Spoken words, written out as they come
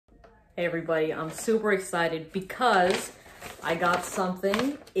Hey everybody, I'm super excited because I got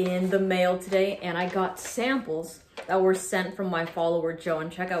something in the mail today and I got samples that were sent from my follower Joe,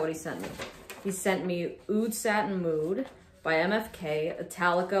 and check out what he sent me. He sent me Oud Satin Mood by MFK,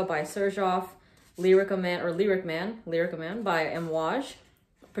 Italica by Xerjoff, Lyric Man by Mwaj,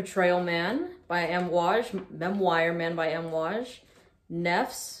 Portrayal Man by Mwaj, Memoir Man by Mwaj,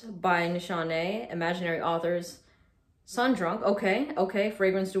 Nefs by Nishane, Imaginary Authors, Sun Drunk, okay,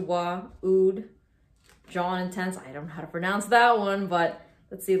 Fragrance Du Bois, Oud, John Intense, I don't know how to pronounce that one, but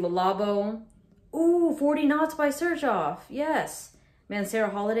let's see, Lalabo, ooh, 40 Knots by Xerjoff, yes,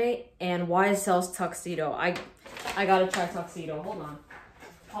 Mancera Holiday, and YSL's Tuxedo. I gotta try Tuxedo, hold on,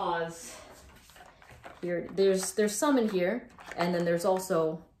 pause. Here, there's some in here, and then there's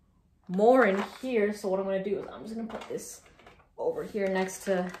also more in here, so what I'm gonna do is I'm just gonna put this over here next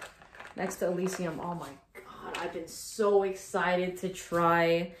to Elysium. Oh my God, I've been so excited to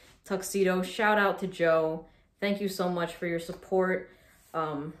try Tuxedo. Shout out to Joe. Thank you so much for your support,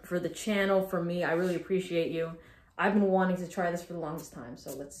 for the channel, for me. I really appreciate you. I've been wanting to try this for the longest time,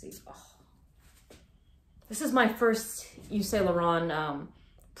 so let's see. Oh. This is my first Yves Saint Laurent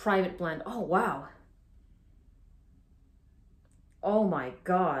private blend. Oh, wow. Oh my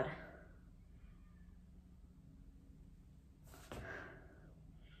God.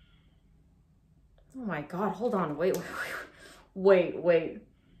 Oh my God, hold on, wait.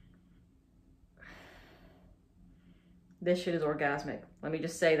 This shit is orgasmic. Let me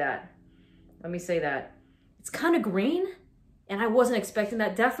just say that. Let me say that. It's kind of green, and I wasn't expecting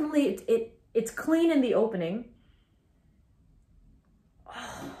that. Definitely, it's clean in the opening.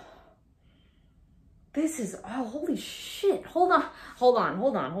 Oh, this is, oh, holy shit. Hold on.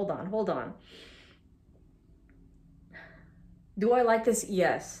 Do I like this?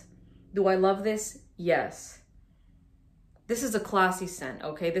 Yes. Do I love this? Yes. This is a classy scent,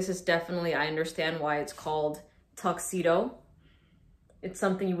 okay? This is definitely, I understand why it's called Tuxedo. It's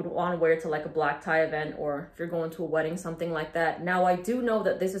something you would want to wear to like a black tie event, or if you're going to a wedding, something like that. Now, I do know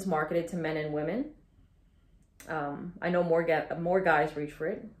that this is marketed to men and women. I know more guys reach for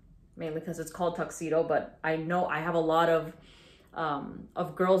it, mainly because it's called Tuxedo, but I know I have a lot of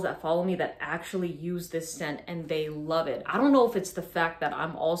girls that follow me that actually use this scent and they love it. I don't know if it's the fact that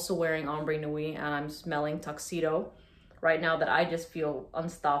I'm also wearing Ombre Nuit and I'm smelling Tuxedo right now that I just feel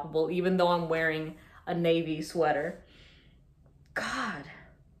unstoppable, even though I'm wearing a navy sweater. God,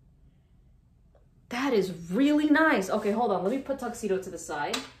 that is really nice. Okay, hold on. Let me put Tuxedo to the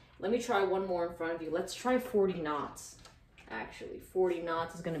side. Let me try one more in front of you. Let's try 40 Knots. Actually, 40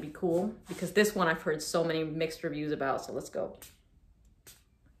 Knots is going to be cool because this one I've heard so many mixed reviews about, so let's go.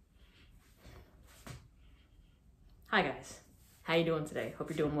 Hi guys, how you doing today? Hope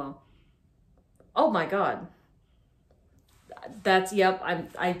you're doing well. Oh my God. That's, yep,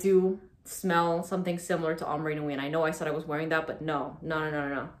 I do smell something similar to Ombre Nuit, and I know I said I was wearing that, but no.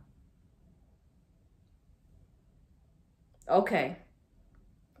 Okay.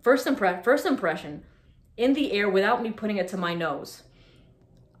 First impression, in the air without me putting it to my nose,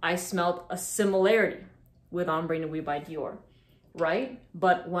 I smelled a similarity with Ombre Nuit by Dior, right?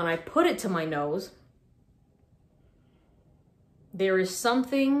 But when I put it to my nose, there is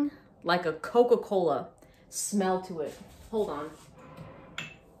something like a Coca-Cola smell to it. Hold on.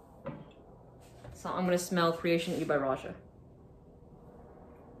 So I'm gonna smell Creation E by Raja.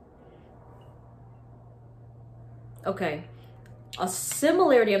 Okay, a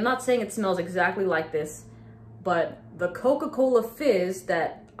similarity, I'm not saying it smells exactly like this, but the Coca-Cola fizz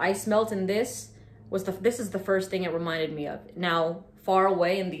that I smelt in this was this is the first thing it reminded me of. Now, far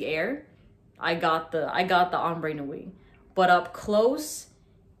away in the air, I got the Ombre Nuit. But up close,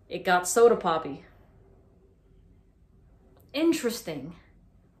 it got Soda Poppy. Interesting.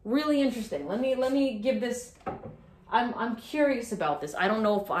 Really interesting. Let me give this, I'm curious about this. I don't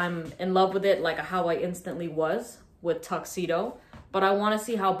know if I'm in love with it like how I instantly was with Tuxedo, but I want to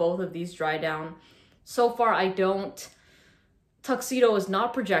see how both of these dry down. So far, Tuxedo is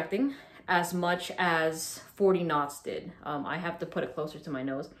not projecting as much as 40 Knots did. I have to put it closer to my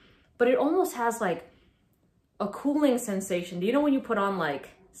nose, but it almost has like a cooling sensation. Do you know when you put on,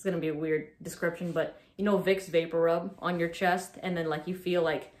 like, it's gonna be a weird description, but you know Vicks Vapor Rub on your chest, and then like you feel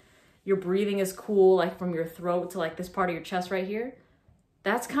like your breathing is cool, like from your throat to like this part of your chest right here?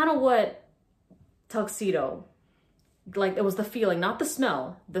 That's kind of what Tuxedo, like, it was the feeling, not the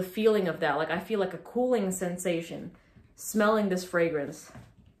smell, the feeling of that. Like, I feel like a cooling sensation smelling this fragrance.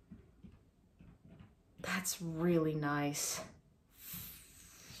 That's really nice.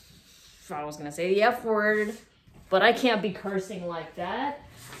 I was gonna say the F word, but I can't be cursing like that.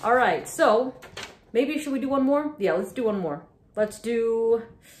 All right, so maybe should we do one more? Yeah, let's do one more. Let's do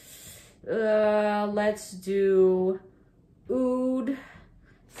Let's do Oud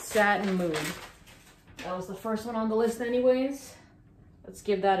Satin Mood. That was the first one on the list anyways. Let's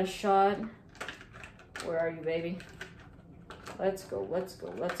give that a shot. Where are you, baby? Let's go, let's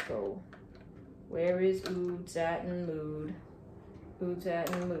go, let's go. Where is Oud Satin Mood? Oud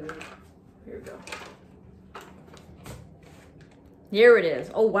Satin Mood. Here we go. Here it is.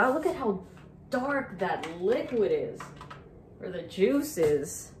 Oh wow, look at how dark that liquid is. Or the juice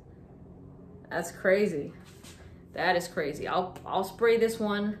is. That's crazy. That is crazy. I'll spray this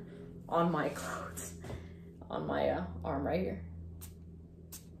one on my clothes. On my arm right here.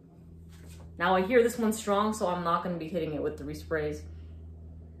 Now I hear this one's strong, so I'm not gonna be hitting it with the resprays.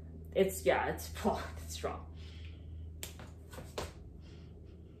 It's strong.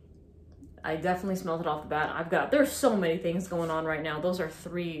 I definitely smelled it off the bat. There's so many things going on right now. Those are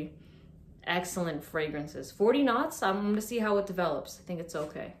 3 excellent fragrances. 40 knots, I'm gonna see how it develops. I think it's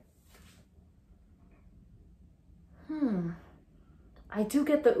okay. I do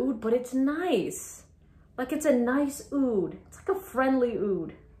get the oud, but it's nice. Like, it's a nice oud. It's like a friendly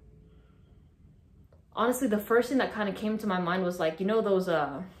oud. Honestly, the first thing that kind of came to my mind was like, you know those,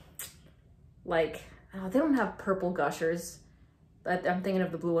 like, they don't have purple gushers. I'm thinking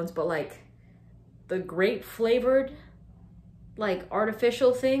of the blue ones, but like the grape flavored, like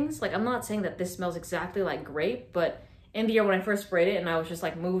artificial things. Like, I'm not saying that this smells exactly like grape, but in the air when I first sprayed it and I was just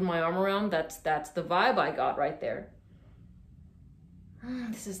like moving my arm around, that's the vibe I got right there.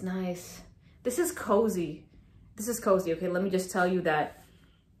 This is nice. This is cozy. This is cozy. Okay, let me just tell you that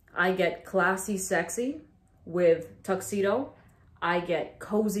I get classy sexy with Tuxedo. I get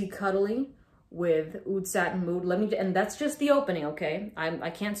cozy cuddly with Oud Satin Mood. And that's just the opening, okay? I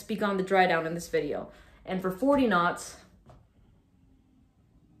can't speak on the dry down in this video. And for 40 knots,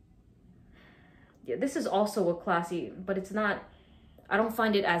 yeah, this is also a classy, but it's not, I don't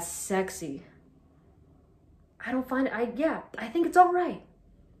find it as sexy. I think it's all right.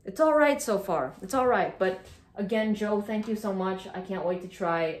 It's all right so far. It's all right. But again, Joe, thank you so much. I can't wait to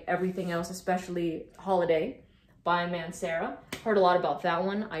try everything else, especially Holiday by Mancera. Heard a lot about that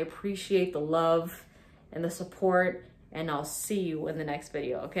one. I appreciate the love and the support, and I'll see you in the next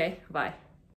video, okay? Bye.